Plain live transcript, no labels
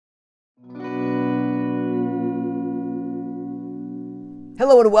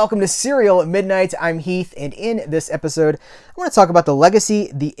Hello and welcome to Serial at Midnight. I'm Heath, and in this episode, I want to talk about the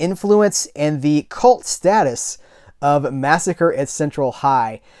legacy, the influence, and the cult status of Massacre at Central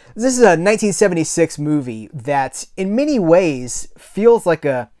High. This is a 1976 movie that, in many ways, feels like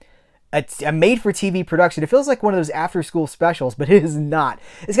a made-for-TV production. It feels like one of those after-school specials, but it is not.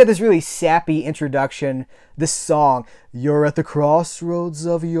 It's got this really sappy introduction, this song, "You're at the crossroads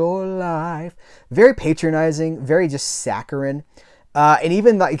of your life." Very patronizing, very just saccharine. And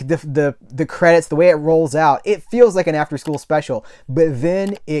even like the credits, the way it rolls out, it feels like an after-school special, but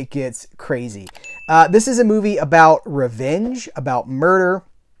then it gets crazy. This is a movie about revenge, about murder,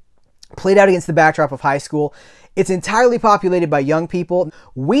 played out against the backdrop of high school. It's entirely populated by young people.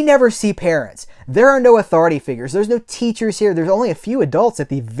 We never see parents. There are no authority figures. There's no teachers here. There's only a few adults at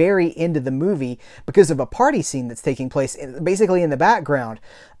the very end of the movie because of a party scene that's taking place basically in the background.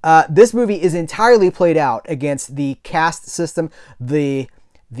 This movie is entirely played out against the caste system, the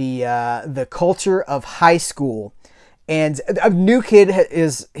culture of high school. And a new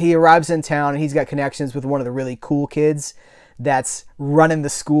kid he arrives in town and he's got connections with one of the really cool kids that's running the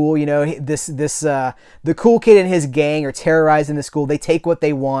school. You know, the cool kid and his gang are terrorizing the school. They take what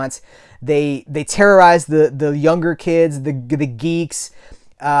they want. They terrorize the younger kids, the geeks.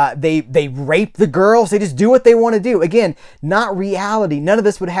 They rape the girls. They just do what they want to do. Again, not reality. None of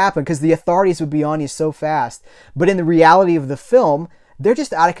this would happen because the authorities would be on you so fast. But in the reality of the film, they're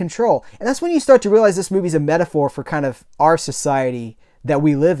just out of control. And that's when you start to realize this movie's a metaphor for kind of our society that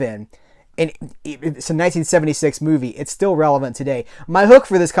we live in. And it's a 1976 movie. It's still relevant today. My hook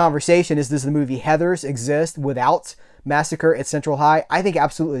for this conversation is, does the movie Heathers exist without Massacre at Central High? I think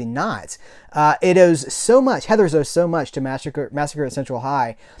absolutely not. It owes so much. Heathers owes so much to Massacre at Central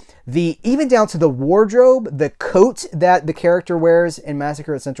High. Even down to the wardrobe, the coat that the character wears in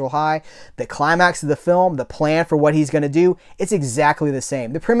Massacre at Central High, the climax of the film, the plan for what he's going to do, it's exactly the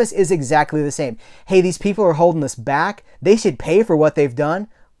same. The premise is exactly the same. Hey, these people are holding us back. They should pay for what they've done.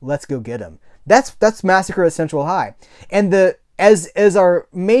 Let's go get them. That's Massacre at Central High. And as our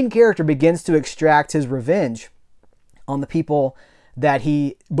main character begins to extract his revenge on the people that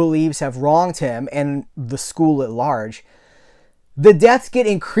he believes have wronged him and the school at large, the deaths get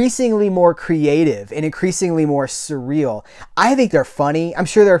increasingly more creative and increasingly more surreal. I think they're funny. I'm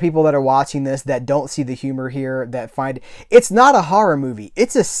sure there are people that are watching this that don't see the humor here, that find it's not a horror movie.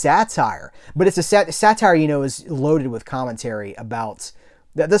 It's a satire, but it's a satire, is loaded with commentary about.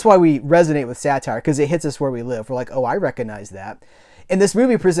 That's why we resonate with satire, because it hits us where we live. We're like, oh, I recognize that. And this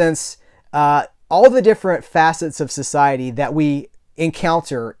movie presents all the different facets of society that we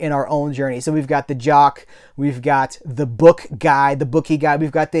encounter in our own journey. So we've got the jock, we've got the bookie guy,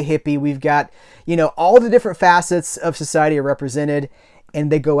 we've got the hippie, we've got, all the different facets of society are represented,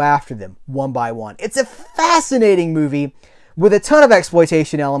 and they go after them one by one. It's a fascinating movie with a ton of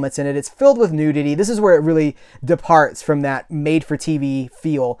exploitation elements in it. It's filled with nudity. This is where it really departs from that made-for-TV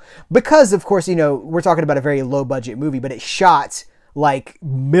feel. Because, of course, we're talking about a very low-budget movie, but it's shot like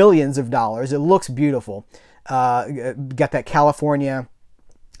millions of dollars. It looks beautiful. Got that California...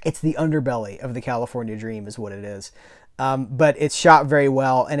 It's the underbelly of the California dream is what it is. But it's shot very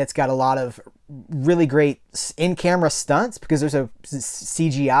well, and it's got a lot of really great in-camera stunts because there's a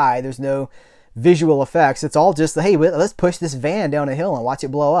CGI. There's no visual effects. It's all just, hey, let's push this van down a hill and watch it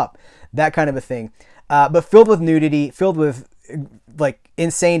blow up. That kind of a thing. But filled with nudity, filled with like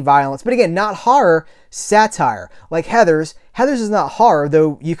insane violence. But again, not horror, satire. Like Heathers. Heathers is not horror,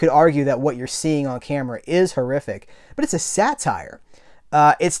 though you could argue that what you're seeing on camera is horrific. But it's a satire.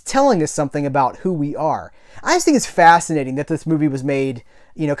 It's telling us something about who we are. I just think it's fascinating that this movie was made,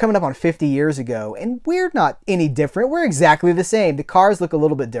 coming up on 50 years ago. And we're not any different. We're exactly the same. The cars look a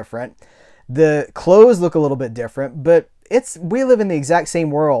little bit different. The clothes look a little bit different, but we live in the exact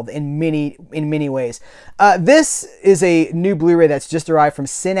same world in many ways. This is a new Blu-ray that's just arrived from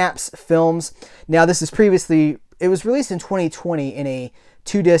Synapse Films. Now, it was released in 2020 in a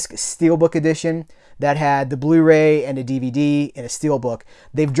 2-disc steelbook edition that had the Blu-ray and a DVD and a steelbook.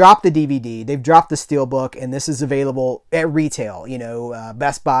 They've dropped the DVD, they've dropped the steelbook, and this is available at retail.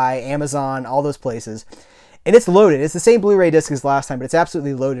 Best Buy, Amazon, all those places. And it's loaded. It's the same Blu-ray disc as last time, but it's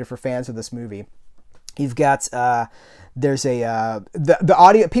absolutely loaded for fans of this movie. You've got there's the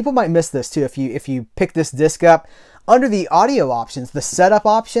audio. People might miss this too if you pick this disc up. Under the audio options, the setup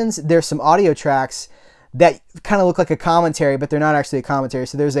options, there's some audio tracks that kind of look like a commentary, but they're not actually a commentary.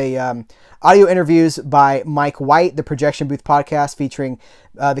 So there's a audio interviews by Mike White, the Projection Booth podcast featuring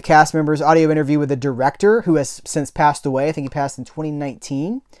the cast members. Audio interview with the director who has since passed away. I think he passed in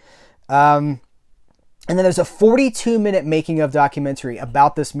 2019. And then there's a 42-minute making of documentary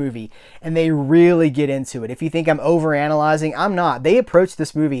about this movie, and they really get into it. If you think I'm overanalyzing, I'm not. They approached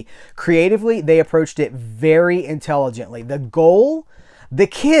this movie creatively. They approached it very intelligently. The goal, the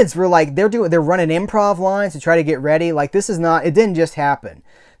kids were like, they're running improv lines to try to get ready. Like, this is not, it didn't just happen.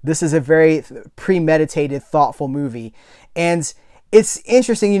 This is a very premeditated, thoughtful movie. And it's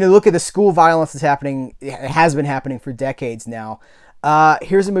interesting, you know, look at the school violence that's happening. It has been happening for decades now.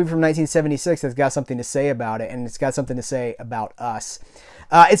 Here's a movie from 1976 that's got something to say about it, and it's got something to say about us.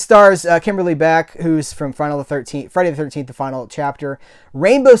 It stars Kimberly Beck, who's from Friday the 13th, the final chapter.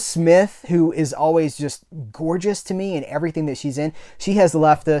 Rainbow Smith, who is always just gorgeous to me in everything that she's in. She has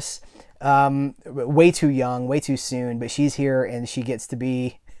left us way too young, way too soon, but she's here and she gets to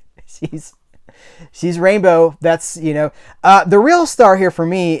be, she's Rainbow. That's, you know, the real star here for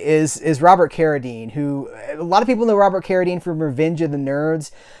me is Robert Carradine, who a lot of people know Robert Carradine from Revenge of the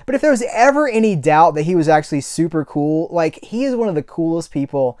Nerds. But if there was ever any doubt that he was actually super cool, like, he is one of the coolest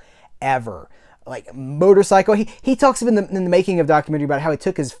people ever. Like, motorcycle. He talks in the making of documentary about how he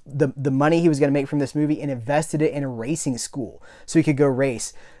took the money he was going to make from this movie and invested it in a racing school so he could go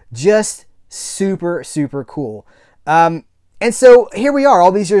race. Just super, super cool. And so here we are,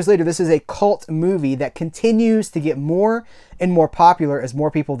 all these years later. This is a cult movie that continues to get more and more popular as more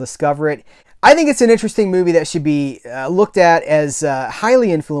people discover it. I think it's an interesting movie that should be looked at as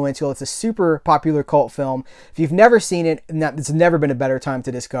highly influential. It's a super popular cult film. If you've never seen it, it's never been a better time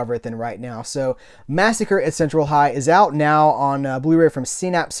to discover it than right now. So Massacre at Central High is out now on Blu-ray from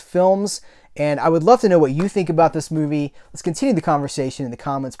Synapse Films. And I would love to know what you think about this movie. Let's continue the conversation in the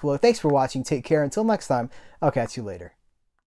comments below. Thanks for watching. Take care. Until next time, I'll catch you later.